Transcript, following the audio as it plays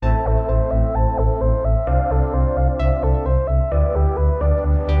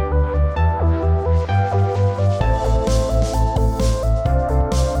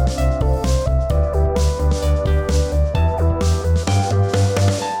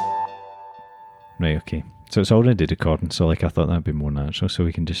Right, okay. So it's already recording, so like I thought that'd be more natural, so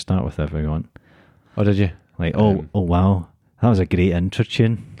we can just start with whatever we want. Oh, did you? Like, oh wow, that was a great intro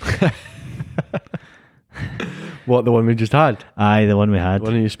tune. What, the one we just had? Aye, the one we had. The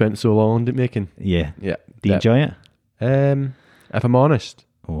one you spent so long making? Yeah. Yeah. Do you enjoy it? If I'm honest,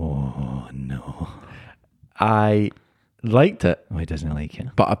 Oh no. I liked it, Oh, he doesn't like it.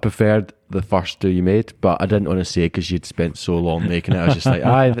 but I preferred the first two you made, but I didn't want to say because you'd spent so long making it. I was just like,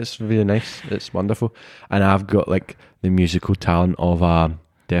 aye, that's really nice. It's wonderful. And I've got like the musical talent of a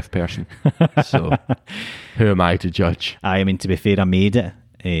deaf person. So who am I to judge? I mean, to be fair, I made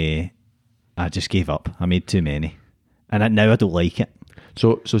it. I just gave up. I made too many. And now I don't like it.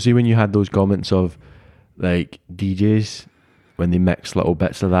 So see when you had those comments of like DJs when they mix little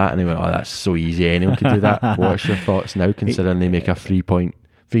bits of that and they went, oh, that's so easy, anyone can do that. What's your thoughts now considering they make a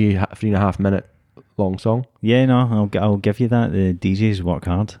 3.5 minute long song? Yeah, no, I'll give you that. The DJs work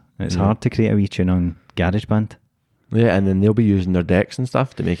hard. It's hard to create a wee tune on GarageBand. Yeah, and then they'll be using their decks and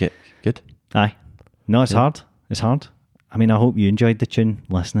stuff to make it good. Aye. No, it's hard. It's hard. I mean, I hope you enjoyed the tune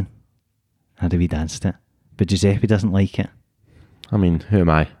listening. Had a wee dance to it. But Giuseppe doesn't like it. I mean, who am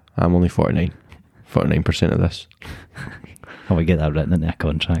I? I'm only 49%. 49% of this. I would get that written into a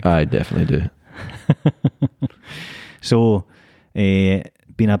contract. I definitely do. So,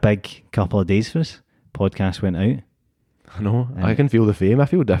 been a big couple of days for us. Podcast went out. I know. I can feel the fame. I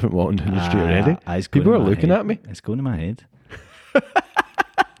feel different walking down the street already. People are looking at me. It's going to my head.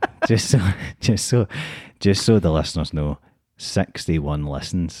 just so the listeners know, 61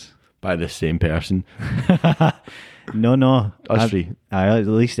 listens. By the same person. No. Us three. At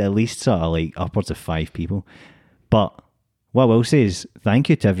least sort of like upwards of 5 people. But what I will say is thank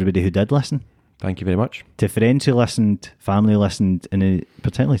you to everybody who did listen. Thank you very much. To friends who listened, family who listened, and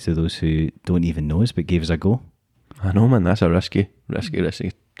particularly to those who don't even know us but gave us a go. I know, man. That's a risky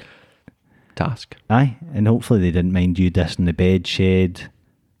task. Aye, and hopefully they didn't mind you dissing the bed shed.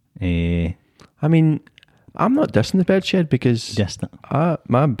 I mean, I'm not dissing the bed shed because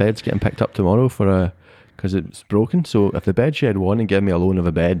my bed's getting picked up tomorrow because it's broken. So if the bed shed want to give me a loan of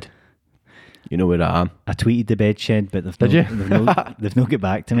a bed, you know where I am. I tweeted the bed shed, but they've not get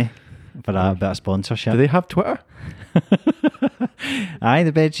back to me for a bit of sponsorship. Do they have Twitter? Aye,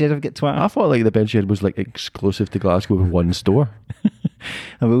 the bed shed have got Twitter. I thought like the bed shed was like exclusive to Glasgow with one store.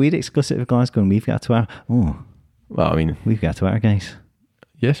 But we're exclusive to Glasgow and we've got a Twitter. Oh, well, I mean, we've got a Twitter, guys.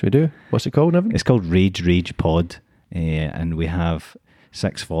 Yes, we do. What's it called, Evan? It's called Rage Pod, and we have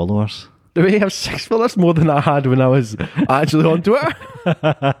 6 followers. Do we have 6 followers? More than I had when I was actually on Twitter.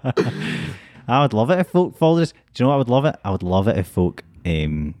 I would love it if folk followed us. Do you know what I would love it? I would love it if folk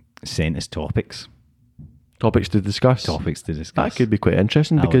sent us topics. Topics to discuss. That could be quite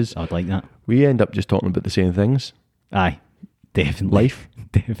interesting because I would like that. We end up just talking about the same things. Aye, definitely. Life.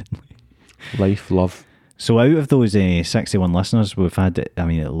 Definitely. Life, love. So out of those 61 listeners, we've had,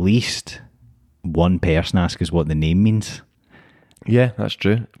 at least one person ask us what the name means. Yeah, that's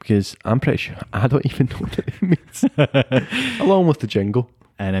true. Because I'm pretty sure I don't even know what it means. Along with the jingle.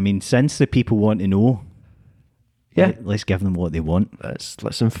 And since the people want to know, let's give them what they want.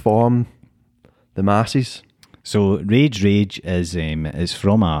 Let's inform the masses. So Rage is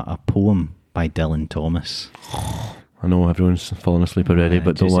from a poem by Dylan Thomas. I know everyone's fallen asleep already,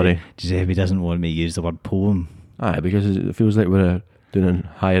 but don't worry. Giuseppe doesn't want me to use the word poem. Aye, because it feels like we're doing a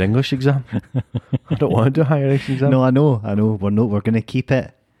higher English exam. I don't want to do a higher English exam. No, I know. We're going to keep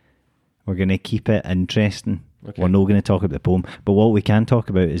it. We're going to keep it interesting. Okay. We're not going to talk about the poem, but what we can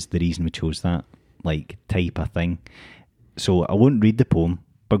talk about is the reason we chose that type of thing. So I won't read the poem,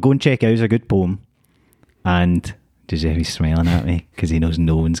 but go and check out. It's a good poem. And Giuseppe's smiling at me because he knows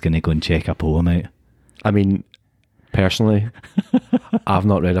no one's going to go and check a poem out. I mean, personally, I've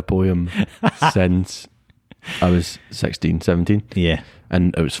not read a poem since I was 16, 17. Yeah.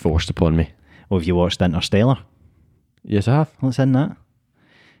 And it was forced upon me. Well, have you watched Interstellar? Yes, I have. What's in that?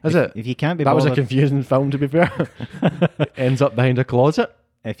 Is it? If you can't be That bothered, was a confusing film, to be fair. Ends up behind a closet.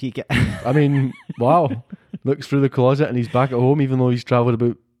 If you get... I mean, wow. Looks through the closet and he's back at home even though he's travelled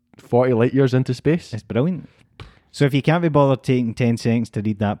about 40 light years into space. It's brilliant. So if you can't be bothered taking 10 seconds to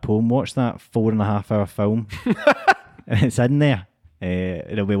read that poem, watch that 4.5 hour film. And it's in there.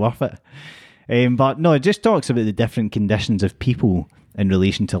 It'll be worth it. But no, it just talks about the different conditions of people in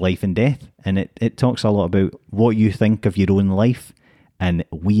relation to life and death. And it talks a lot about what you think of your own life. And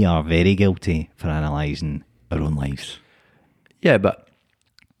we are very guilty for analysing our own lives. Yeah, but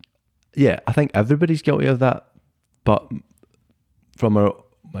I think everybody's guilty of that. But from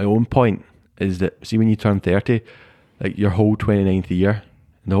my own point is that, see, when you turn 30, like your whole 29th year,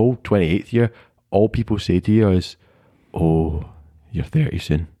 and the whole 28th year, all people say to you is, oh, you're 30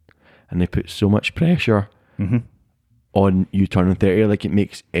 soon. and they put so much pressure on you turning 30, like it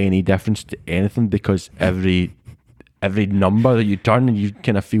makes any difference to anything, because every number that you turn and you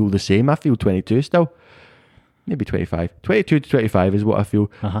kind of feel the same. I feel 22 still, maybe 25. 22 to 25 is what I feel.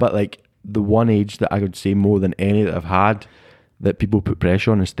 But like the one age that I would say more than any that I've had that people put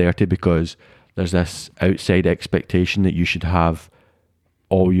pressure on is 30, because there's this outside expectation that you should have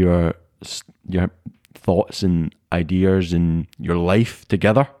all your thoughts and ideas and your life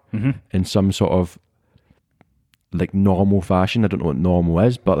together in some sort of like normal fashion. I don't know what normal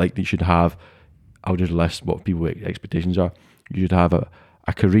is, but like you should have, I'll just list what people's expectations are. You should have a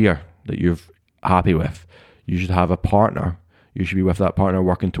career that you're happy with. You should have a partner. You should be with that partner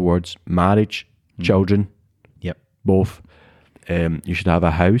working towards marriage, children, both. You should have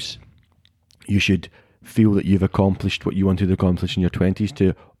a house. You should feel that you've accomplished what you wanted to accomplish in your 20s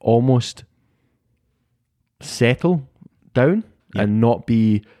to almost settle down and not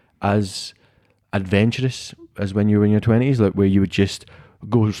be as adventurous as when you were in your 20s, like where you would just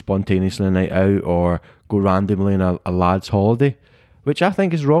go spontaneously a night out or go randomly on a lad's holiday, which I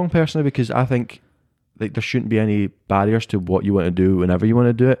think is wrong personally, because I think like there shouldn't be any barriers to what you want to do whenever you want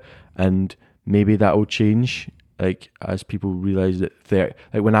to do it, and maybe that will change like as people realise that 30,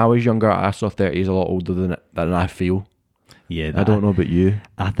 like when I was younger, I saw 30 as a lot older than I feel. Yeah, I don't know about you.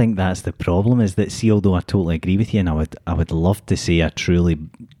 I think that's the problem, is that, see, although I totally agree with you, and I would love to say I truly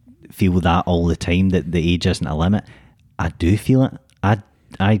feel that all the time, that the age isn't a limit, I do feel it.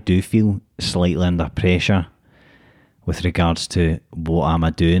 I do feel slightly under pressure with regards to what am I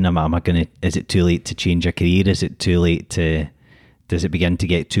doing? Am I going to, is it too late to change a career? Is it too late to, does it begin to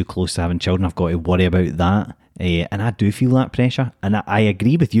get too close to having children? I've got to worry about that. And I do feel that pressure. And I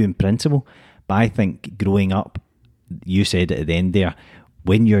agree with you in principle, but I think growing up, you said it at the end there,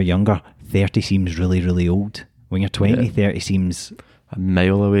 when you're younger, 30 seems really, really old. When you're 20, 30 seems a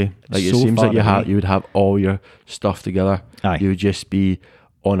mile away. Like it seems like you would have all your stuff together. Aye. You would just be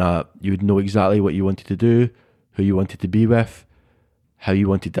you would know exactly what you wanted to do, who you wanted to be with, how you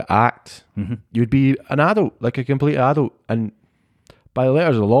wanted to act. You'd be an adult, like a complete adult. And by the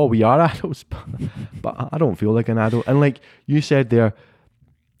letters of the law, we are adults, but I don't feel like an adult. And like you said there,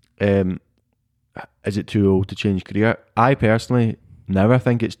 is it too old to change career? I personally never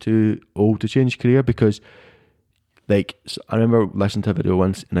think it's too old to change career, because like I remember listening to a video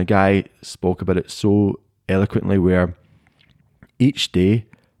once and a guy spoke about it so eloquently, where each day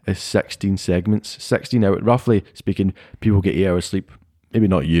is 16 segments, 16 hours, roughly speaking. People get 8 hours sleep, maybe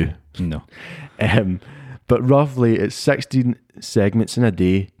not you, no, but roughly it's 16 segments in a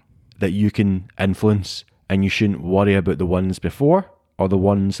day that you can influence, and you shouldn't worry about the ones before or the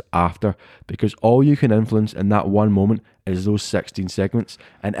ones after, because all you can influence in that one moment is those 16 segments.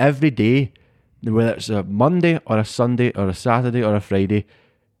 And every day, whether it's a Monday or a Sunday or a Saturday or a Friday,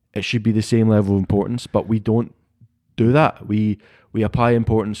 it should be the same level of importance, but we don't do that. We apply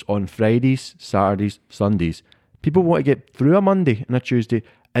importance on Fridays, Saturdays, Sundays. People want to get through a Monday and a Tuesday,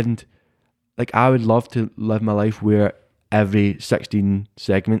 and like I would love to live my life where every 16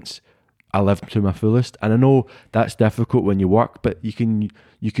 segments I live to my fullest. And I know that's difficult when you work, but you can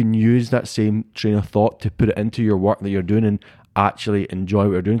use that same train of thought to put it into your work that you're doing and actually enjoy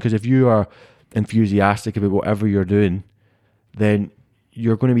what you're doing. Because if you are enthusiastic about whatever you're doing, then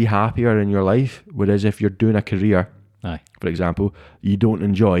you're going to be happier in your life. Whereas if you're doing a career, for example, you don't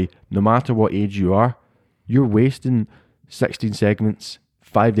enjoy, no matter what age you are, you're wasting 16 segments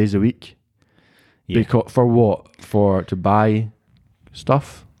 5 days a week. Because, for what? To buy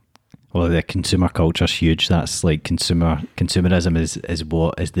stuff? Well, the consumer culture is huge. That's like consumerism is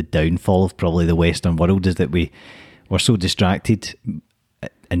what is the downfall of probably the Western world, is that we're so distracted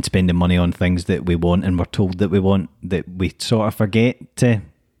in spending money on things that we want and we're told that we want, that we sort of forget to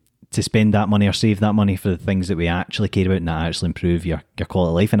spend that money or save that money for the things that we actually care about and that actually improve your quality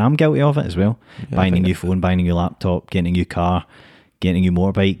of life. And I'm guilty of it as well. Buying a new phone, buying a new laptop, getting a new car, getting a new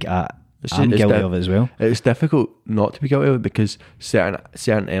motorbike. I'm guilty of it as well. It's difficult not to be guilty of it, because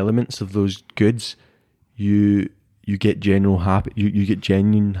certain elements of those goods you get you get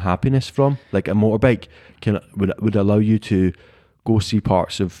genuine happiness from. Like a motorbike would allow you to go see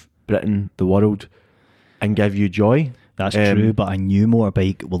parts of Britain, the world, and give you joy. That's true, but a new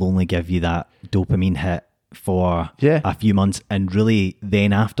motorbike will only give you that dopamine hit for a few months, and really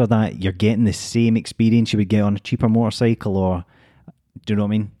then after that you're getting the same experience you would get on a cheaper motorcycle. Or do you know what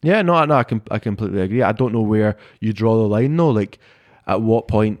I mean? Yeah, no, I completely agree. I don't know where you draw the line though. Like, at what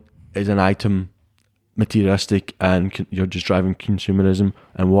point is an item materialistic and you're just driving consumerism,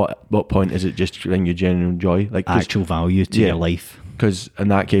 and what point is it just bringing you genuine joy, like actual value to your life? Because in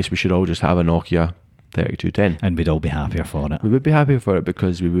that case, we should all just have a Nokia 3210. And we'd all be happier for it. We would be happier for it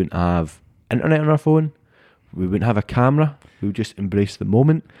because we wouldn't have internet on our phone. We wouldn't have a camera. We would just embrace the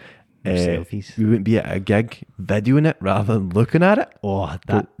moment. Selfies. We wouldn't be at a gig videoing it rather than looking at it. Oh,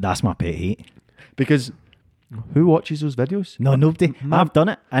 that's my pet hate. Because who watches those videos? No, nobody. I've done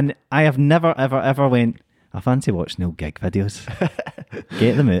it, and I have never, ever, ever went, I fancy watching old gig videos.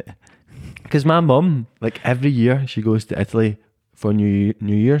 Get them out. Because my mum, like every year, she goes to Italy for New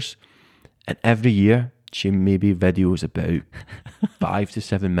Year's, and every year she maybe videos about 5 to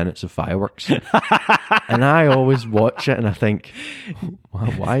 7 minutes of fireworks. And I always watch it and I think,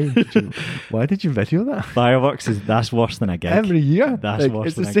 why did you video that? Fireworks that's worse than a gig. Every year. That's worse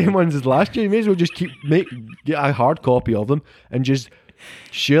it's than the a same gig. ones as last year. You may as well just get a hard copy of them and just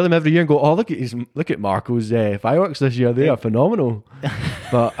share them every year and go, oh, look at Marco's fireworks this year. They are phenomenal.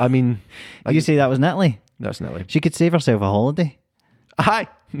 But I mean, You say that was Natalie? that's not like, She could save herself a holiday. hi.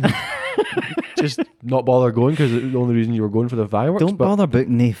 Just not bother going because the only reason you were going for the fireworks. Don't but bother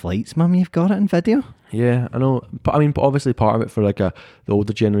booking no flights, Mum. You've got it in video. yeah, I know. But I mean, obviously, part of it for like the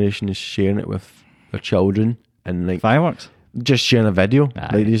older generation is sharing it with their children and like Fireworks. just sharing a video.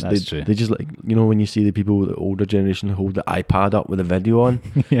 Aye, Like that's true. they just like, you know, when you see the people, the older generation hold the iPad up with a video on,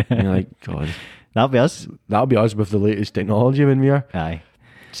 Yeah. and you're like, God, That'll be us. that'll be us with the latest technology when we are Aye.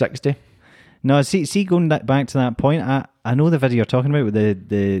 60. No, see, going back to that point, I know the video you're talking about with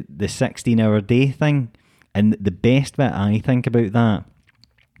the 16-hour day thing, and the best bit I think about that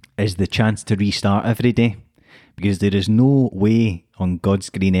is the chance to restart every day, because there is no way on God's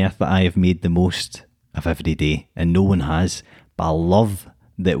green earth that I have made the most of every day, and no one has. But I love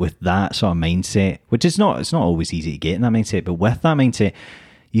that with that sort of mindset, which it's not always easy to get in that mindset, but with that mindset,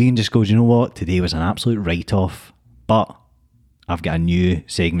 you can just go, do you know what? Today was an absolute write-off, but I've got a new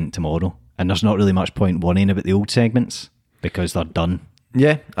segment tomorrow. And there's not really much point worrying about the old segments because they're done.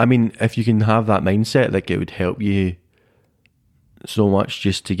 Yeah, I mean, if you can have that mindset, like it would help you so much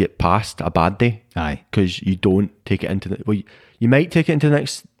just to get past a bad day. Aye. Because you don't take it into you might take it into the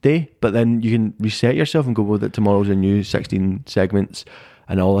next day, but then you can reset yourself and go, well, that tomorrow's a new 16 segments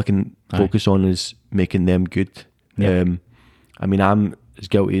and all I can focus on is making them good. Yeah. I mean, I'm as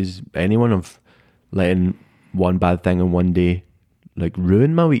guilty as anyone of letting one bad thing on one day like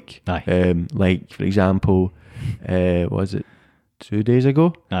ruin my week. Aye. Like for example, was it 2 days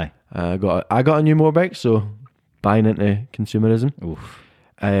ago? Aye. I got a new motorbike, so buying into consumerism. Oof.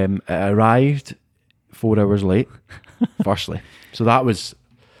 It arrived 4 hours late. Firstly, so it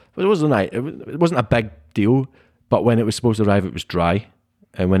wasn't a big deal, but when it was supposed to arrive, it was dry,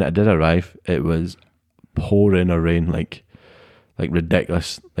 and when it did arrive, it was pouring a rain like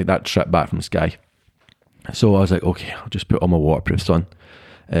ridiculous, like that trip back from Skye. So I was like, okay, I'll just put all my waterproofs on.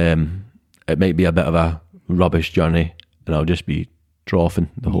 It might be a bit of a rubbish journey, and I'll just be troughing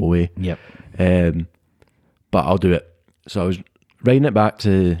the whole way. Yep. But I'll do it. So I was riding it back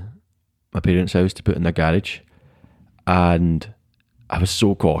to my parents' house to put in the garage, and I was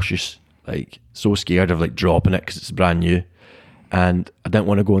so cautious, like so scared of like dropping it because it's brand new, and I didn't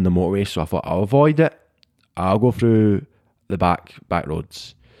want to go on the motorway. So I thought I'll avoid it. I'll go through the back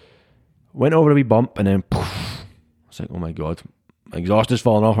roads. Went over a wee bump and then poof, I was like, oh my God, my exhaust is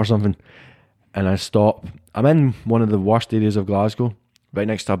falling off or something. And I stop. I'm in one of the worst areas of Glasgow, right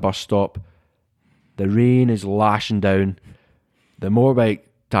next to a bus stop. The rain is lashing down. The motorbike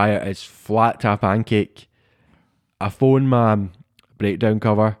tyre is flat to a pancake. I phone my breakdown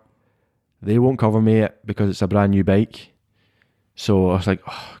cover. They won't cover me it because it's a brand new bike. So I was like,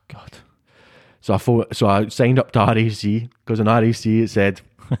 oh God. So I signed up to RAC, because on RAC it said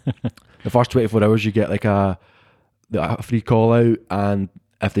the first 24 hours you get like a free call out, and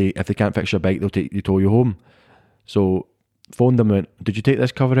if they can't fix your bike, they'll tow you home. So phoned them and went, did you take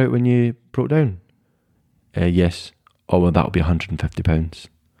this cover out when you broke down? Yes. Oh well, that'll be £150.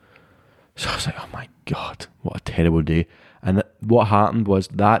 So I was like, oh my God, what a terrible day. And what happened was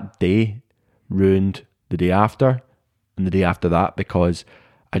that day ruined the day after and the day after that, because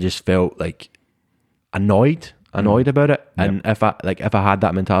I just felt like annoyed about it. And if I had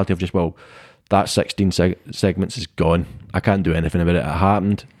that mentality of just, well, that 16 segments is gone, I can't do anything about it. It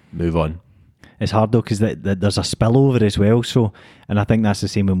happened, move on. It's hard though, because there's a spillover as well. So, and I think that's the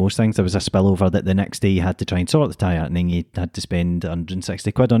same with most things. There was a spillover that the next day you had to try and sort the tyre, and then you had to spend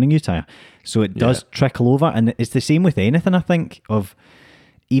 160 quid on a new tyre. So it does trickle over, and it's the same with anything, I think, of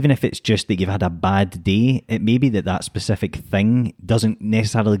even if it's just that you've had a bad day, it may be that specific thing doesn't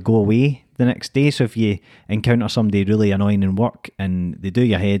necessarily go away the next day. So if you encounter somebody really annoying in work and they do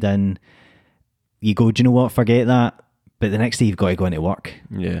your head in, you go, do you know what, forget that. But the next day you've got to go into work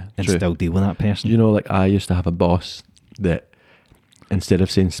and true. still deal with that person. You know, like I used to have a boss that instead of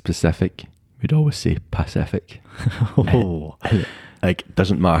saying specific, we'd always say Pacific. Oh, Like, it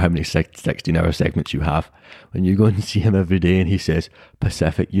doesn't matter how many 16-hour segments you have. When you go and see him every day and he says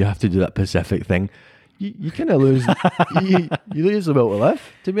Pacific, you have to do that Pacific thing. You kind of lose, you lose the will to live,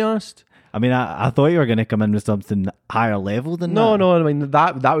 to be honest. I mean, I thought you were going to come in with something higher level than that. No, I mean,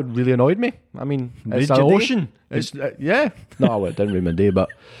 that would really annoyed me. I mean, it's an ocean. It's, yeah. No, it didn't ruin my day, but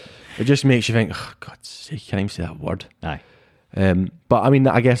it just makes you think, oh, God's sake, can't even say that word. Aye. But I mean,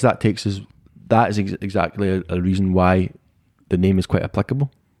 I guess that is exactly a reason why the name is quite applicable,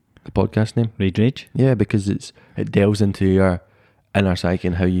 the podcast name. Rage. Yeah, because it delves into your inner psyche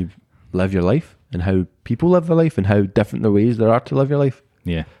and how you live your life and how people live their life and how different the ways there are to live your life.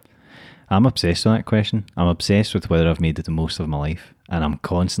 Yeah. I'm obsessed with that question. I'm obsessed with whether I've made it the most of my life, and I'm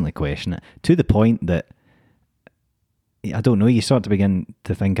constantly questioning it to the point that I don't know. You start to begin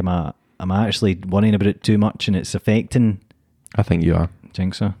to think, am I actually worrying about it too much, and it's affecting? I think you are. Do you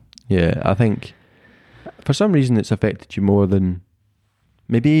think so? Yeah, I think for some reason it's affected you more than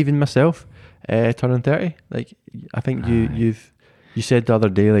maybe even myself. Turning 30, like I think you said the other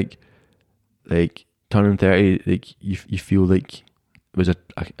day, like turning 30, like you feel like it was a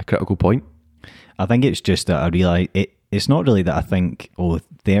critical point. I think it's just that I realise it's not really that I think,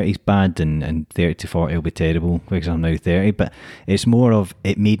 30's bad and 30 to 40 will be terrible because I'm now 30, but it's more of,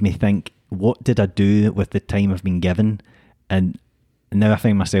 it made me think, what did I do with the time I've been given? And now I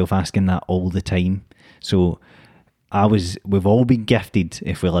find myself asking that all the time. So we've all been gifted,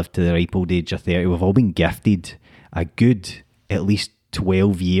 if we live to the ripe old age of 30, we've all been gifted a good at least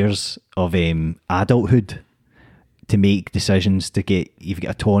 12 years of adulthood to make decisions, you've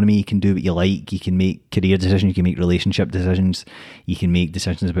got autonomy, you can do what you like, you can make career decisions, you can make relationship decisions, you can make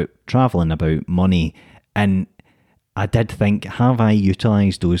decisions about travelling, about money. And I did think, have I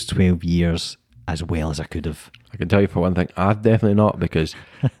utilised those 12 years as well as I could have? I can tell you for one thing, I've definitely not, because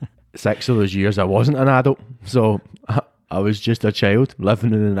 6 of those years I wasn't an adult. So I was just a child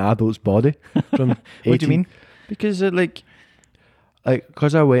living in an adult's body. From 18, What do you mean? Because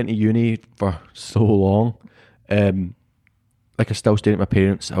because I went to uni for so long, I still stayed at my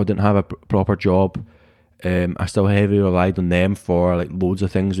parents. I didn't have a proper job. I still heavily relied on them for like loads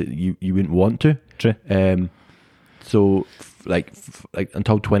of things that you wouldn't want to. True. So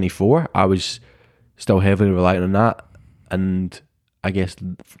until 24, I was still heavily reliant on that. And I guess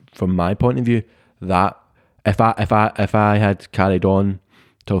from my point of view, that if I had carried on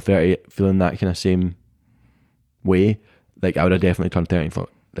till 30 feeling that kind of same way, like I would have definitely turned 30 for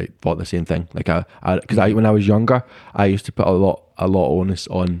thought the same thing. Because when I was younger, I used to put a lot of onus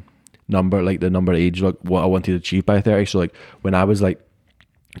on the number of age, like what I wanted to achieve by 30. So like when I was like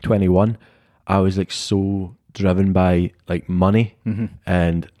 21, I was like so driven by like money,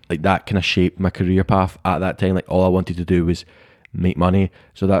 and like that kind of shaped my career path at that time. Like all I wanted to do was make money.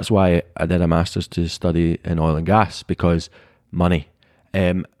 So that's why I did a master's to study in oil and gas, because money.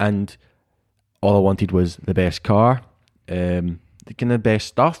 And all I wanted was the best car, the kind of best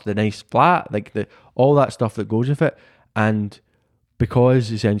stuff, the nice flat, like all that stuff that goes with it. And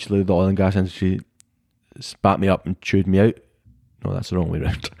because essentially the oil and gas industry spat me up and chewed me out. No, that's the wrong way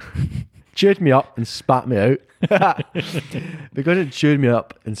around. Chewed me up and spat me out. Because it chewed me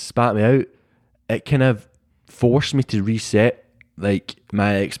up and spat me out, it kind of forced me to reset like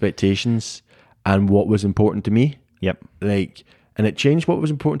my expectations and what was important to me. Yep. And it changed what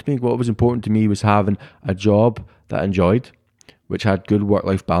was important to me. What was important to me was having a job that I enjoyed, which had good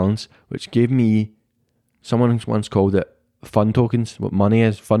work-life balance, which gave me, someone once called it fun tokens. What money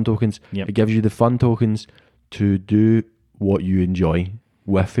is, fun tokens. Yep. It gives you the fun tokens to do what you enjoy,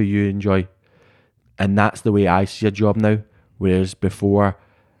 with who you enjoy. And that's the way I see a job now. Whereas before,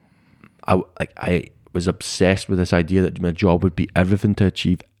 I was obsessed with this idea that my job would be everything to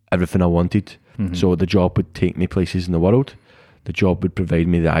achieve everything I wanted. Mm-hmm. So the job would take me places in the world. The job would provide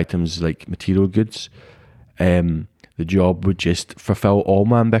me the items like material goods. The job would just fulfill all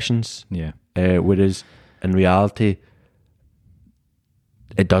my ambitions. Yeah. Whereas in reality,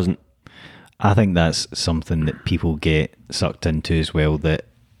 it doesn't. I think that's something that people get sucked into as well, that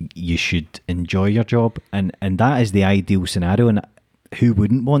you should enjoy your job, and that is the ideal scenario, and who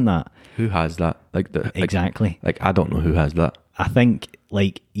wouldn't want that? Who has that? Exactly. Like I don't know who has that. I think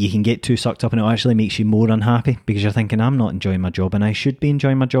like you can get too sucked up and it actually makes you more unhappy because you're thinking, I'm not enjoying my job and I should be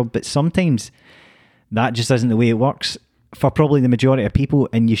enjoying my job. But sometimes that just isn't the way it works for probably the majority of people,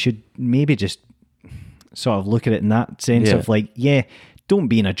 and you should maybe just sort of look at it in that sense of like, don't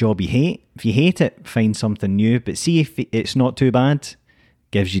be in a job you hate. If you hate it, find something new. But see if it's not too bad,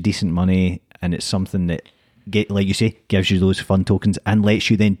 gives you decent money, and it's something that, like you say, gives you those fun tokens and lets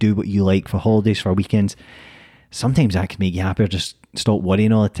you then do what you like for holidays, for weekends. Sometimes that can make you happier. Just stop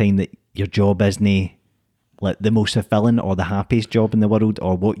worrying all the time that your job isn't like the most fulfilling or the happiest job in the world,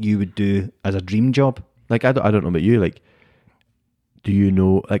 or what you would do as a dream job? Like, I don't know about you, like, do you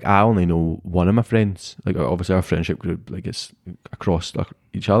know, like, I only know one of my friends, like, obviously our friendship group, like, it's across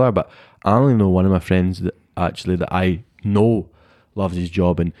each other, but I only know one of my friends that I know loves his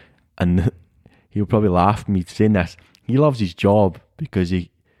job, and he'll probably laugh at me saying this. He loves his job because he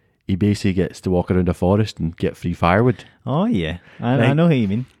basically gets to walk around a forest and get free firewood. Oh yeah, I know what you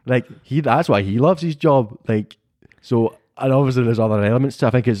mean. Like, that's why he loves his job. Like, so, and obviously there's other elements to it.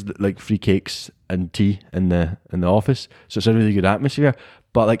 I think it's like free cakes and tea in the office, so it's a really good atmosphere.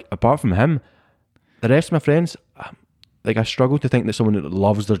 But like, apart from him, the rest of my friends, like, I struggle to think that someone that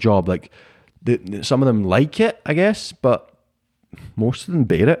loves their job, like, some of them like it, I guess, but most of them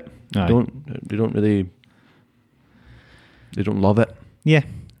bear it. Aye. They don't love it. Yeah.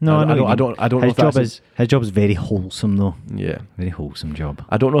 No, I don't know His if that's his job is very wholesome though. yeah. Very wholesome job.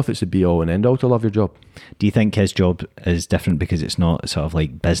 I don't know if it's the be all and end all to love your job. Do you think his job is different because it's not sort of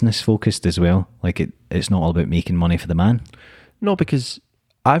like business focused as well? Like it's not all about making money for the man? No, because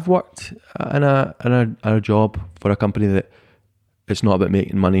I've worked in a job for a company that it's not about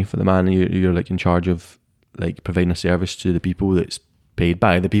making money for the man. You're like in charge of like providing a service to the people that's paid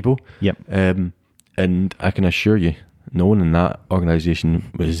by the people. Yep. And I can assure you, no one in that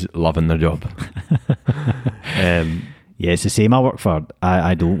organisation was loving their job. Yeah, it's the same.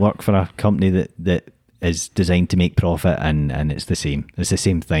 I don't work for a company that is designed to make profit, and it's the same. It's the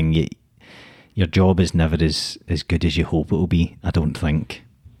same thing. Your job is never as good as you hope it will be, I don't think.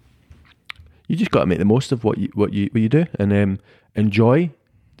 You just got to make the most of what you do, and enjoy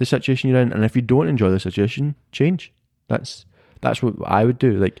the situation you're in. And if you don't enjoy the situation, change. That's what I would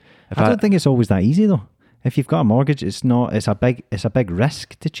do. Like, I don't think it's always that easy though. If you've got a mortgage, it's a big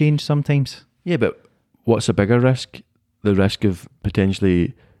risk to change sometimes. Yeah, but what's a bigger risk? The risk of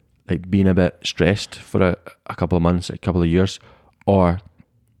potentially like being a bit stressed for a couple of months, a couple of years, or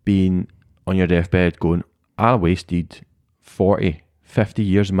being on your deathbed going, I wasted 40, 50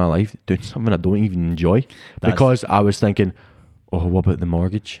 years of my life doing something I don't even enjoy because I was thinking, oh, what about the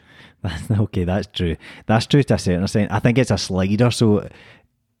mortgage? Okay, that's true. That's true to a certain extent. I think it's a slider, so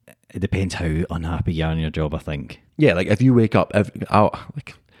it depends how unhappy you are in your job, I think. Yeah, like if you wake up,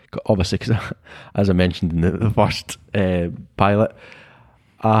 obviously, because as I mentioned in the first pilot,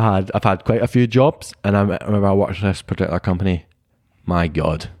 I've had quite a few jobs, and I remember I worked for this particular company. My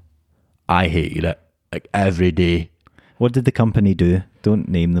God, I hated it, like every day. What did the company do? Don't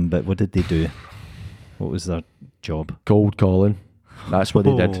name them, but what did they do? What was their job? Cold calling. That's what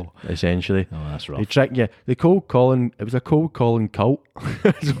they did, essentially. Oh, that's rough. They tricked you. The cold calling, it was a cold calling cult.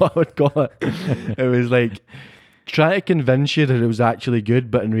 That's what I would call it. It was like trying to convince you that it was actually good,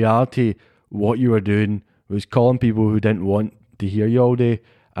 but in reality, what you were doing was calling people who didn't want to hear you all day,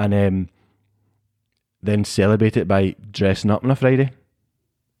 and then celebrate it by dressing up on a Friday.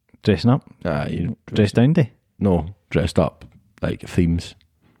 Dressing up? You Dress down day? No, dressed up like themes,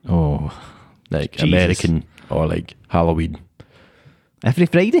 Oh, like Jesus. American or like Halloween. every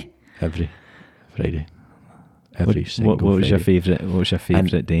Friday? Every Friday. Every single what was your Friday. favourite? What was your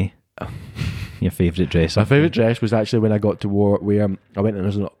favourite day? Your favourite dress? My favourite dress was actually when I got to where I went in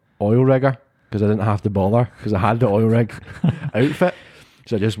as an oil rigger because I didn't have to bother because I had the oil rig outfit,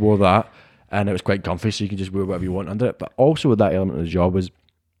 so I just wore that, and it was quite comfy, so you can just wear whatever you want under it. But also with that element of the job was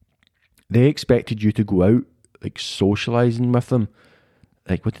they expected you to go out like socialising with them.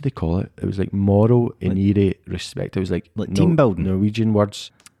 Like, what did they call it? It was like moral inire respect. It was like team building, Norwegian words,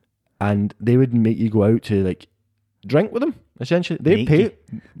 and they would make you go out to like drink with them. Essentially, they'd pay.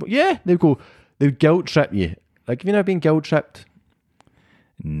 Yeah, they'd go. They'd guilt trip you. Like, have you never been guilt tripped?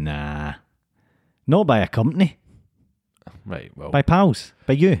 Nah, not by a company. Right. Well, By pals.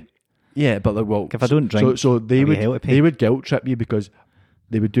 By you. yeah, but like, well, If I don't drink, so they I'll be hell to pay. would guilt trip you because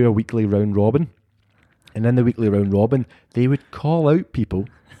they would do a weekly round robin, and in the weekly round robin, they would call out people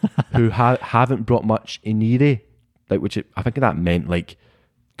who haven't brought much inire, like I think that meant like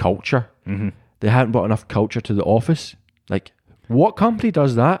culture. Mm-hmm. They hadn't brought enough culture to the office. Like, what company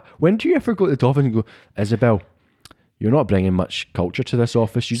does that? When do you ever go to the office and go, Isabel, you're not bringing much culture to this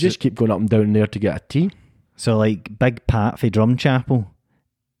office. You just keep going up and down there to get a tea. So like Big Pat for Drumchapel,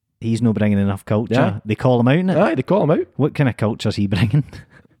 he's not bringing enough culture. Yeah. They call him out in it. Aye, they call him out. What kind of culture's he bringing?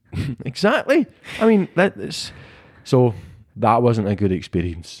 Exactly. I mean, so that wasn't a good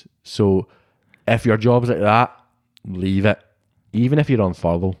experience. So if your job's like that, leave it. Even if you're on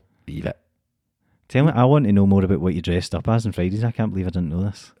furlough, leave it. Tell me, I want to know more about what you dressed up as on Fridays. I can't believe I didn't know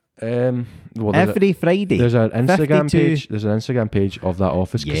this. Well, Every Friday. there's an Instagram 52. page. There's an Instagram page of that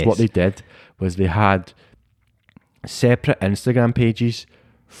office because Yes. what they did was they had separate Instagram pages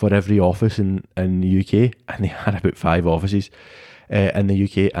for every office in the UK, and they had about 5 offices in the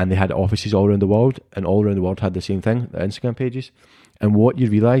UK, and they had offices all around the world, and all around the world had the same thing, the Instagram pages. And what you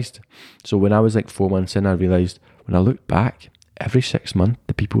realised, so when I was like 4 months in, I realised when I looked back, every 6 months,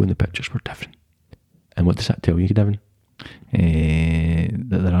 the people in the pictures were different. And what does that tell you, Devin?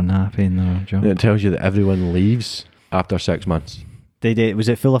 That they're unhappy in their job. It tells you that everyone leaves after 6 months. Was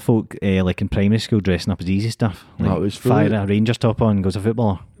it full of folk like in primary school dressing up as easy stuff? Like No, it was full fire a Rangers top on, goes a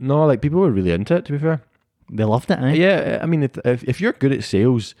footballer. No, like people were really into it, to be fair. They loved it, eh? Yeah, I mean, if you're good at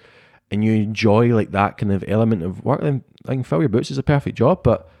sales and you enjoy like that kind of element of work, then like fill your boots is a perfect job.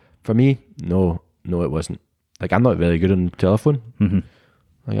 But for me, no, it wasn't. Like I'm not very good on the telephone. Mm-hmm.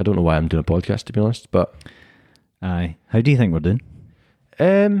 Like I don't know why I'm doing a podcast, to be honest. But aye, how do you think we're doing?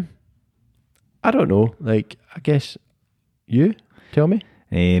 I don't know. Like I guess you tell me.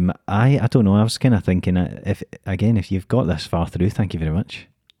 I don't know. I was kind of thinking if you've got this far through, thank you very much.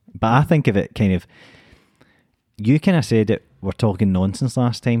 But I think of it kind of. You kind of said that we're talking nonsense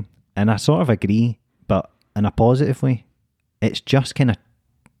last time, and I sort of agree, but in a positive way. It's just kind of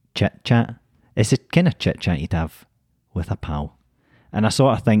chit chat. It's a kind of chit chat you'd have with a pal, and I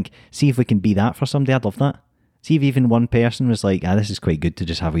sort of think, see if we can be that for somebody. I'd love that. See if even one person was like, this is quite good to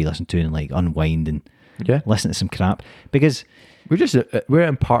just have a wee listen to and like unwind and listen to some crap, because we're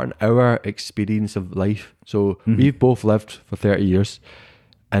imparting our experience of life. So we've both lived for 30 years,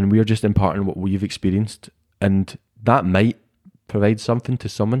 and we're just imparting what we've experienced. And that might provide something to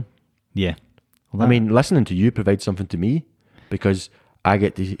someone. Yeah. Well, I mean, listening to you provides something to me because I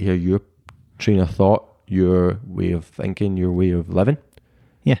get to hear your train of thought, your way of thinking, your way of living.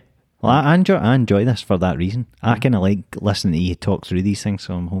 Yeah. Well, I enjoy this for that reason. I kind of like listening to you talk through these things,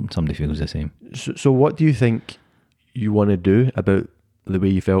 so I'm hoping somebody feels the same. So what do you think you want to do about the way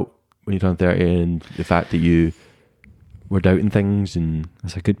you felt when you turned 30 and the fact that you were doubting things? And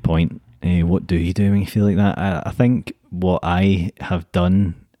that's a good point. What do you do when you feel like that? I think what I have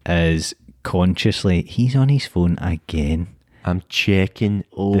done is consciously, he's on his phone again. I'm checking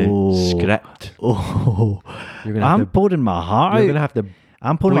the script. I'm pouring my heart out. You're going to have to.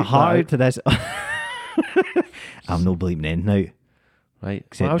 I'm pouring my heart out to this. I'm no bleeping in now. Right.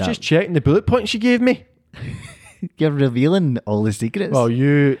 Well, I was just checking the bullet points you gave me. You're revealing all the secrets. Well,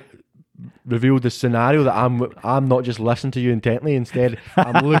 you revealed the scenario that I'm not just listening to you intently. Instead,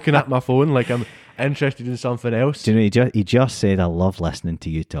 I'm looking at my phone like I'm interested in something else. Do you know, he just said, I love listening to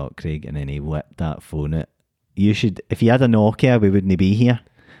you talk, Craig, and then he whipped that phone out. You should, if you had a Nokia, we wouldn't be here.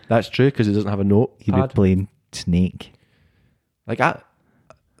 That's true, because it doesn't have a note. You'd be playing Snake. Like, a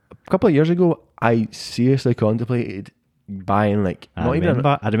couple of years ago, I seriously contemplated buying, like, I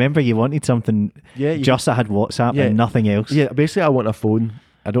remember you wanted something just that had WhatsApp and nothing else. Yeah, basically I want a phone.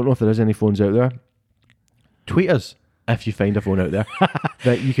 I don't know if there is any phones out there. Tweet us if you find a phone out there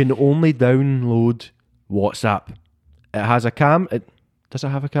that you can only download WhatsApp. It has a does it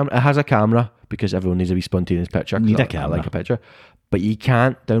have a camera? It has a camera because everyone needs a wee spontaneous picture. You need a camera. I like a picture. But you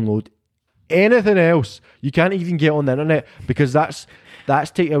can't download anything else. You can't even get on the internet because that's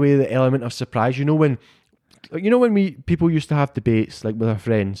taking away the element of surprise. You know when people used to have debates like with their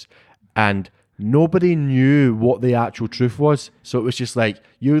friends and nobody knew what the actual truth was. So it was just like,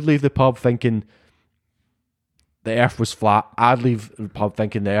 you would leave the pub thinking the earth was flat. I'd leave the pub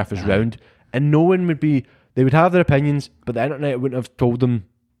thinking the earth is round. And no one they would have their opinions, but the internet wouldn't have told them.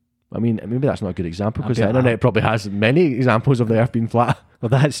 I mean, maybe that's not a good example because the internet probably has many examples of the earth being flat. Well,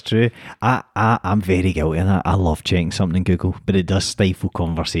 that's true. I'm very guilty of that. I love checking something in Google, but it does stifle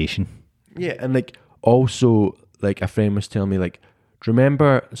conversation. Yeah, and like also, like a friend was telling me, like, do you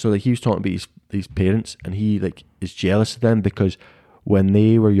remember, so like he was talking about his parents and he like is jealous of them because when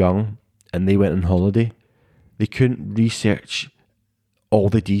they were young and they went on holiday, they couldn't research all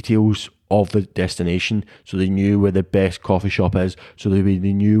the details of the destination, so they knew where the best coffee shop is, so they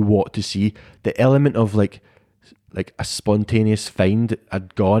knew what to see. The element of like a spontaneous find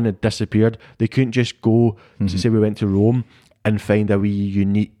had disappeared. They couldn't just go to say we went to Rome and find a wee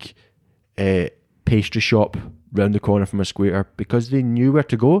unique pastry shop round the corner from a square because they knew where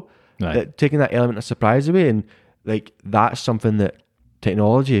to go. Right. Taking that element of surprise away, and like that's something that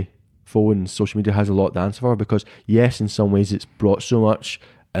technology, phones, social media has a lot to answer for because yes, in some ways it's brought so much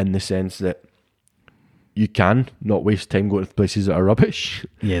in the sense that you can not waste time going to places that are rubbish.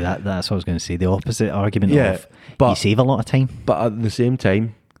 Yeah, that's what I was going to say. The opposite argument of you save a lot of time. But at the same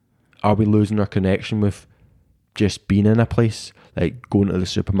time, are we losing our connection with just being in a place, like going to the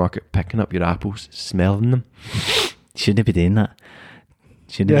supermarket, picking up your apples, smelling them? Shouldn't be doing that.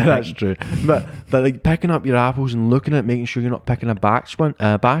 That's true. But like picking up your apples and looking at it, making sure you're not picking a bashed one,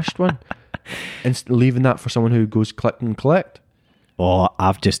 and leaving that for someone who goes click and collect. Oh,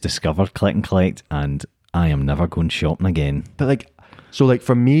 I've just discovered Click and Collect, and I am never going shopping again. But like, so like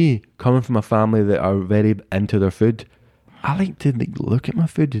for me, coming from a family that are very into their food, I like to like look at my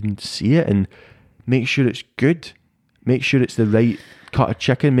food and see it and make sure it's good. Make sure it's the right cut of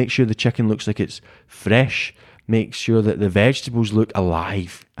chicken. Make sure the chicken looks like it's fresh. Make sure that the vegetables look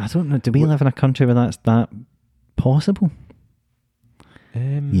alive. I don't know. Do we live in a country where that's that possible?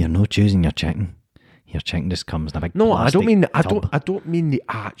 You're not choosing your chicken. Your chicken just comes in a big No, I don't plastic mean tub. I don't mean the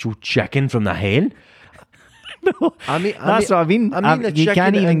actual chicken from the hen. No, I mean that's what I mean. I mean the you chicken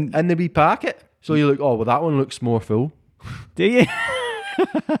can't even. in the wee packet. So you look, oh well, that one looks more full. Do you?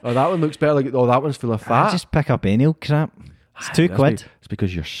 Oh, that one looks better. Like, oh, that one's full of fat. I just pick up any old crap. It's £2. It's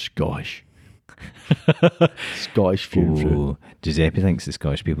because you're Scottish. Scottish food. Oh, Giuseppe thinks the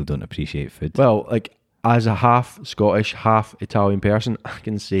Scottish people don't appreciate food. Well, like as a half Scottish, half Italian person, I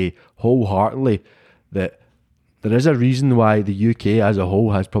can say wholeheartedly that there is a reason why the UK as a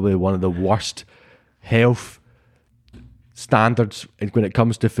whole has probably one of the worst health standards when it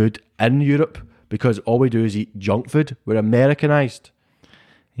comes to food in Europe, because all we do is eat junk food. We're Americanized.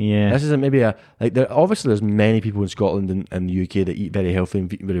 Yeah. This isn't maybe a like. Obviously, there's many people in Scotland and the UK that eat very healthy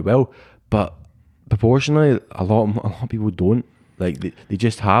and eat very well, but proportionally, a lot of people don't. Like they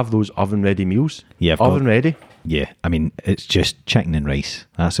just have those oven ready meals. Yeah, oven ready. Yeah, I mean, it's just chicken and rice.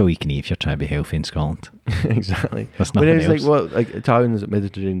 That's all you can eat if you're trying to be healthy in Scotland. Exactly. There's nothing Whereas, else. like what, like Italians,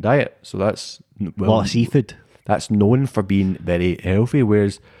 Mediterranean diet. So that's A lot of seafood. That's known for being very healthy.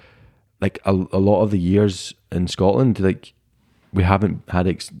 Whereas, like a lot of the years in Scotland, like we haven't had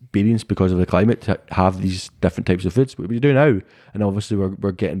experience because of the climate to have these different types of foods. What we do now, and obviously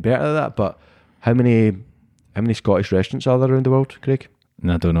we're getting better at that. But how many Scottish restaurants are there around the world, Craig?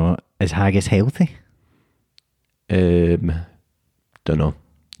 I don't know. Is haggis healthy? Don't know.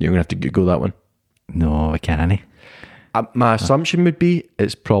 You're gonna have to Google that one. No, I can't. My assumption would be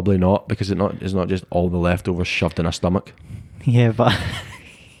it's probably not, because it's not just all the leftovers shoved in a stomach. Yeah, but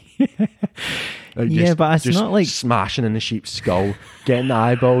Like but it's just not like smashing in the sheep's skull, getting the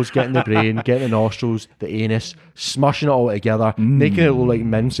eyeballs, getting the brain, getting the nostrils, the anus, smushing it all together, making it look like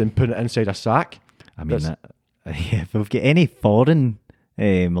mince and putting it inside a sack. I mean, if we've got any foreign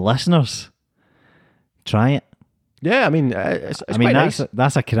listeners, try it. Yeah, I mean, it's I mean, quite that's nice.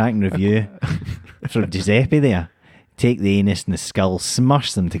 that's a cracking review from Giuseppe there. Take the anus and the skull,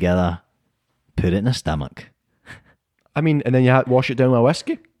 smush them together, put it in a stomach. I mean, and then you wash it down with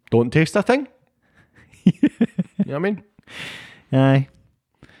whiskey. Don't taste a thing. You know what I mean? Aye.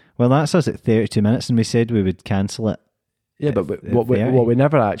 Well, that's us at 32 minutes, and we said we would cancel it. Yeah, but At what 30. we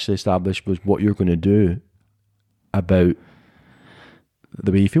never actually established was what you're going to do about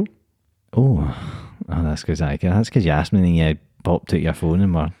the way you feel. Oh, that's because you asked me, and then you popped out your phone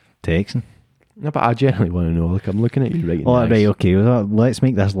and were texting. No, but I genuinely want to know. Like, I'm looking at you right in the eyes. Right, okay. Well, let's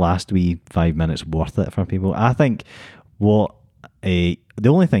make this last wee 5 minutes worth it for people. I think the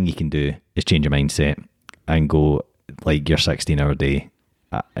only thing you can do is change your mindset and go like your 16-hour day.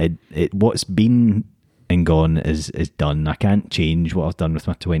 What's been and gone is done. I can't change what I've done with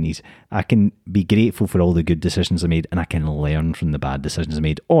my 20s. I can be grateful for all the good decisions I made, and I can learn from the bad decisions I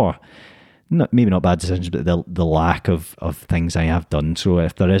made, or maybe not bad decisions, but the lack of things I have done. So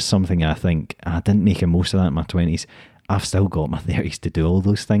if there is something I think I didn't make a most of that in my 20s, I've still got my 30s to do all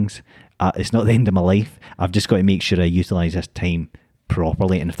those things. It's not the end of my life. I've just got to make sure I utilise this time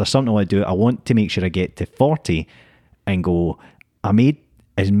properly. And if there's something I want to do, I want to make sure I get to 40 and go, I made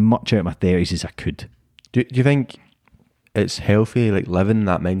as much out of my 30s as I could. Do you think it's healthy, like living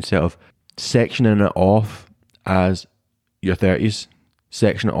that mindset of sectioning it off as your 30s,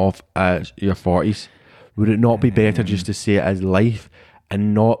 section it off as your 40s? Would it not be better just to see it as life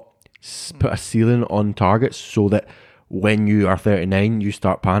and not put a ceiling on targets so that when you are 39, you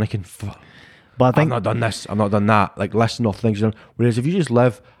start panicking? But I think I've not done this, I've not done that. Like, listing off things you've done. Whereas if you just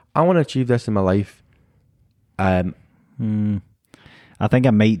live, I want to achieve this in my life. I think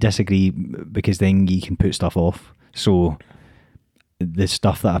I might disagree, because then you can put stuff off. So the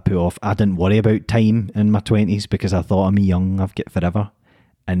stuff that I put off, I didn't worry about time in my 20s because I thought I'm young, I've got forever.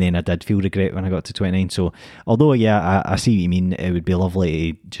 And then I did feel regret when I got to 29. So although, yeah, I see what you mean, it would be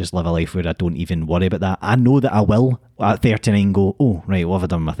lovely to just live a life where I don't even worry about that. I know that I will at 39 go, oh, right, what have I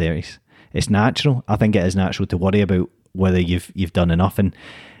done in my 30s? It's natural. I think it is natural to worry about whether you've done enough. And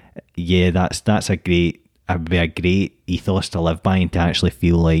yeah, that's a great ethos to live by, and to actually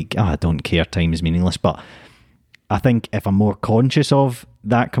feel like, I don't care, time is meaningless. But I think if I'm more conscious of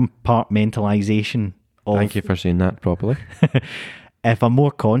that compartmentalisation of... Thank you for saying that properly. If I'm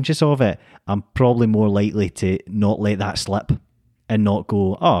more conscious of it, I'm probably more likely to not let that slip and not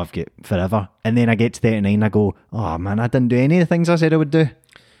go, oh, I've got forever. And then I get to 39 and I go, oh man, I didn't do any of the things I said I would do.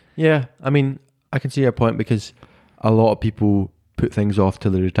 Yeah, I mean, I can see your point because a lot of people put things off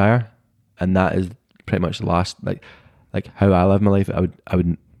till they retire, and that is pretty much the last, like how I live my life. I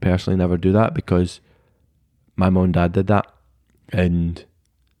would personally never do that because my mum and dad did that, and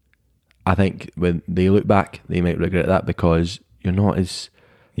I think when they look back, they might regret that because you're not as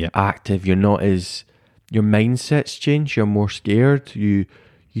active. You're not as, your mindset's changed. You're more scared. You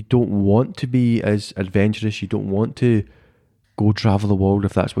don't want to be as adventurous. You don't want to go travel the world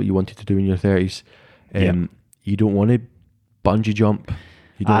if that's what you wanted to do in your 30s. You don't want to bungee jump.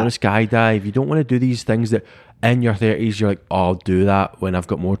 You don't want to skydive. You don't want to do these things that in your 30s you're like, oh, I'll do that when I've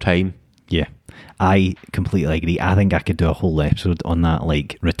got more time. Yeah, I completely agree. I think I could do a whole episode on that,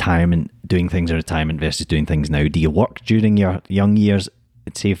 like retirement, doing things in retirement versus doing things now. Do you work during your young years,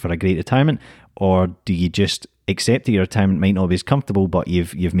 say for a great retirement, or do you just accept that your retirement might not be as comfortable, but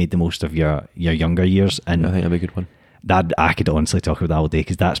you've made the most of your younger years? And I think that'd be a good one. That I could honestly talk about that all day,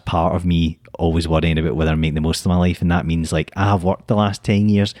 because that's part of me always worrying about whether I'm making the most of my life, and that means like I have worked the last 10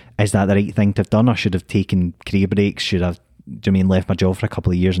 years. Is that the right thing to have done, or should have taken career breaks? Should have, do you mean left my job for a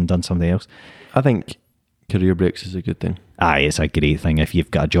couple of years and done something else? I think career breaks is a good thing. It's a great thing. If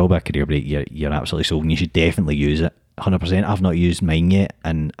you've got a job, a career break, you're absolutely sold, and you should definitely use it 100%. I've not used mine yet,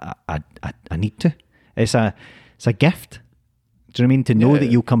 and I need to. It's a gift. Do you know what I mean? To know that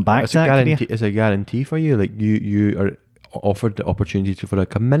you'll come back to that career. It's a guarantee for you. Like you are offered the opportunity for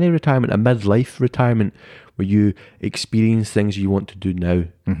like a mini retirement, a midlife retirement, where you experience things you want to do now,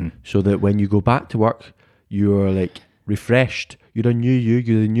 so that when you go back to work, you're like refreshed. You're a new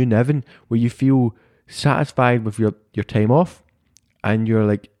you're the new Nevin, where you feel satisfied with your time off, and you're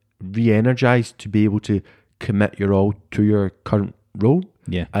like re-energized to be able to commit your all to your current role,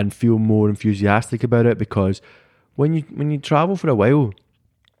 and feel more enthusiastic about it. Because when you travel for a while,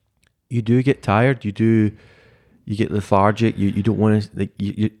 you do get tired. You get lethargic. You don't want to, like,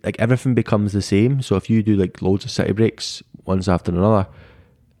 you like everything becomes the same. So if you do like loads of city breaks ones after another,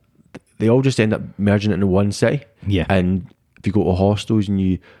 they all just end up merging into one city. Yeah. And if you go to hostels and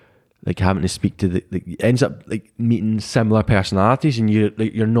you like having to speak to it ends up like meeting similar personalities, and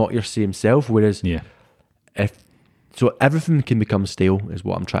you're not your same self. Whereas so everything can become stale, is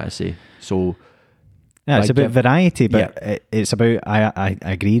what I'm trying to say. So yeah, it's about variety, but it's about, I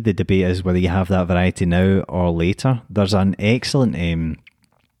agree, the debate is whether you have that variety now or later. There's an excellent,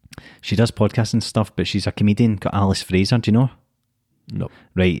 she does podcasts and stuff, but she's a comedian called Alice Fraser. Do you know her? No.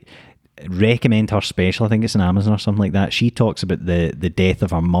 Right. Recommend her special. I think it's on Amazon or something like that. She talks about the death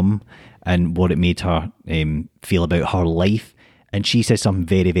of her mum and what it made her feel about her life. And she says something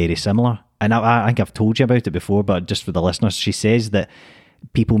very, very similar. And I think I've told you about it before, but just for the listeners, she says that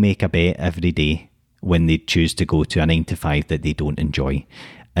people make a bet every day when they choose to go to a 9-to-5 that they don't enjoy.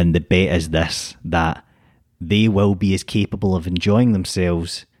 And the bet is this, that they will be as capable of enjoying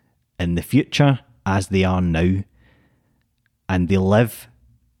themselves in the future as they are now. And they live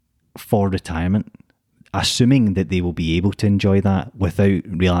for retirement, assuming that they will be able to enjoy that without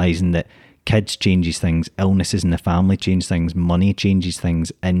realising that kids changes things, illnesses in the family change things, money changes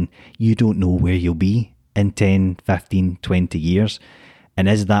things, and you don't know where you'll be in 10, 15, 20 years. And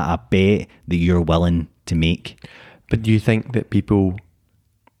is that a bet that you're willing to make? But do you think that people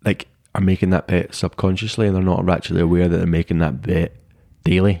like are making that bet subconsciously and they're not actually aware that they're making that bet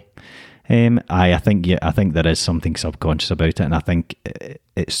daily? I think there is something subconscious about it, and I think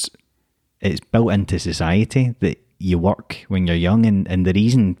it's built into society that you work when you're young, and the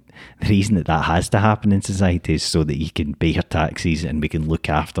reason that has to happen in society is so that you can pay your taxes and we can look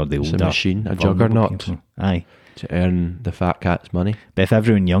after the older. It's a machine, a juggernaut. People. Aye. To earn the fat cat's money. But if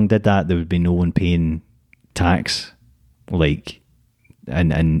everyone young did that, there would be no one paying tax. Like,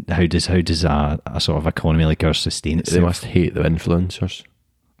 and how does a sort of economy like ours sustain itself? They must hate the influencers.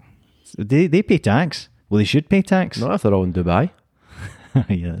 They pay tax. Well, they should pay tax. Not if they're all in Dubai.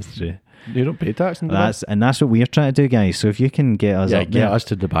 Yeah, that's true. You don't pay tax in Dubai. That's what we're trying to do, guys. So if you can get us up get there, us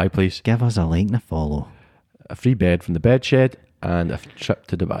to Dubai, please. Give us a like and a follow. A free bed from the bed shed and a trip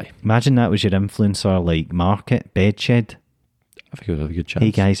to Dubai. Imagine that was your influencer like market, Bedshed. I think it would have a good chance.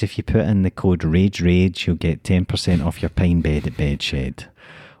 Hey guys, if you put in the code RAGE, you'll get 10% off your pine bed at Bedshed.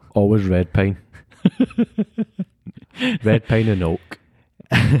 Always red pine. Red pine and oak.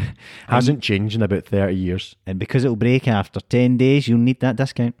 Hasn't changed in about 30 years. And because it'll break after 10 days, you'll need that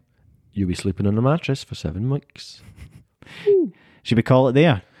discount. You'll be sleeping on a mattress for 7 weeks. Should we call it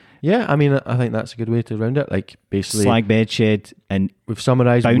there? Yeah, I mean, I think that's a good way to round it. Like, basically, Slag Bedshed, and we've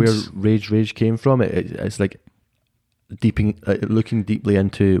summarised bounce. where Rage came from. It's like looking deeply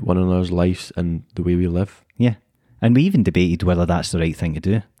into one another's lives and the way we live. Yeah. And we even debated whether that's the right thing to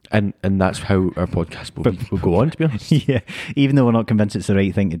do. And that's how our podcast will go on, to be honest. Yeah, even though we're not convinced it's the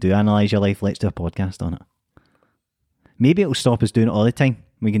right thing to do, analyse your life, let's do a podcast on it. Maybe it'll stop us doing it all the time.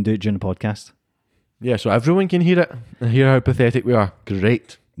 We can do it during the podcast. Yeah, so everyone can hear it and hear how pathetic we are.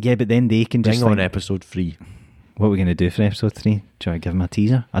 Great. Yeah, but then they can just Bring on episode 3. What are we going to do for episode 3? Try to give them a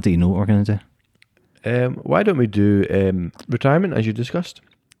teaser? I don't even know what we're going to do. Why don't we do retirement, as you discussed?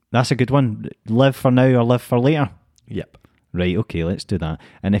 That's a good one. Live for now or live for later? Yep. Right, okay, let's do that.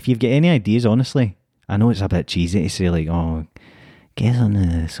 And if you've got any ideas, honestly, I know it's a bit cheesy to say like, oh, get us on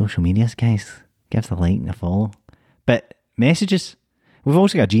the social medias, guys. Give us a like and a follow. But messages. We've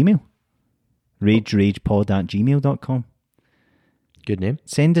also got a Gmail. rageragepod@gmail.com. Good name.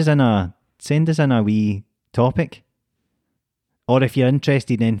 Send us in a wee topic. Or if you're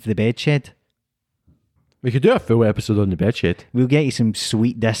interested in for the bed shed, We could do a full episode on the bed shed. we'll get you some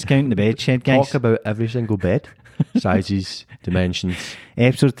sweet discount in the bed shed, guys. Talk about every single bed. Sizes, dimensions,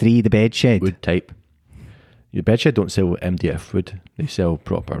 Episode 3, the bed shed. wood type. Your bed shed don't sell MDF wood. They sell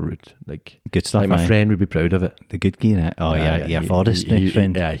proper wood. Like Good stuff, my aye. friend would be proud of it. The good gear, eh? Oh, yeah, forestry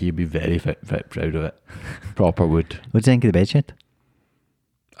friend. Yeah, he'd be very proud of it. Proper wood. What do you think of the bed shed?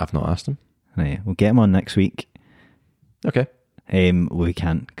 I've not asked him. Right, we'll get him on next week. Okay. We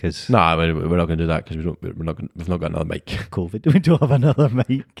can't because Nah, we're not going to do that because we've not got another mic. COVID. We don't have another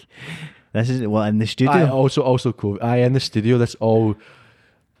mic. This is what in the studio. Also cool. In the studio. That's all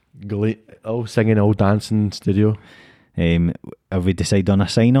singing, all dancing studio. Have we decided on a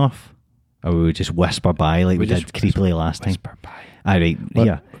sign off, or will we just whisper by like we did creepily last time? Whisper by. All right, But,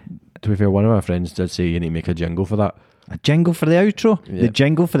 yeah. To be fair, one of our friends did say you need to make a jingle for that. A jingle for the outro. Yeah. The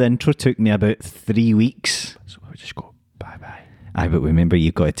jingle for the intro took me about 3 weeks. So we just go bye bye. Aye, but remember,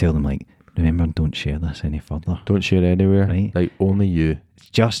 you've got to tell them like, remember, don't share this any further. Don't share anywhere. Right. Like only you. It's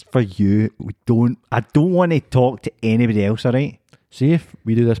just for you. I don't want to talk to anybody else. All right. See if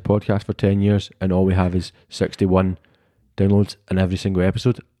we do this podcast for 10 years and all we have is 61 downloads in every single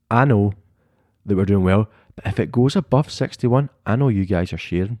episode. I know that we're doing well, but if it goes above 61, I know you guys are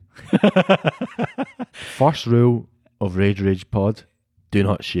sharing. First rule of Rage Pod, do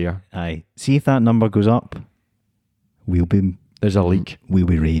not share. Aye. See if that number goes up. There's a leak. We'll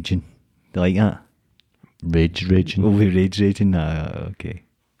be raging. Do you like that? Raging. We'll be raging. Okay.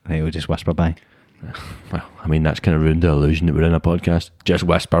 Right, we'll just whisper bye. Well, I mean, that's kind of ruined the illusion that we're in a podcast. Just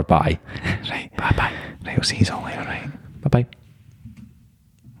whisper bye. Right. Bye-bye. Right, we'll see you all later, right? Bye-bye.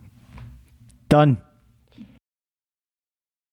 Done.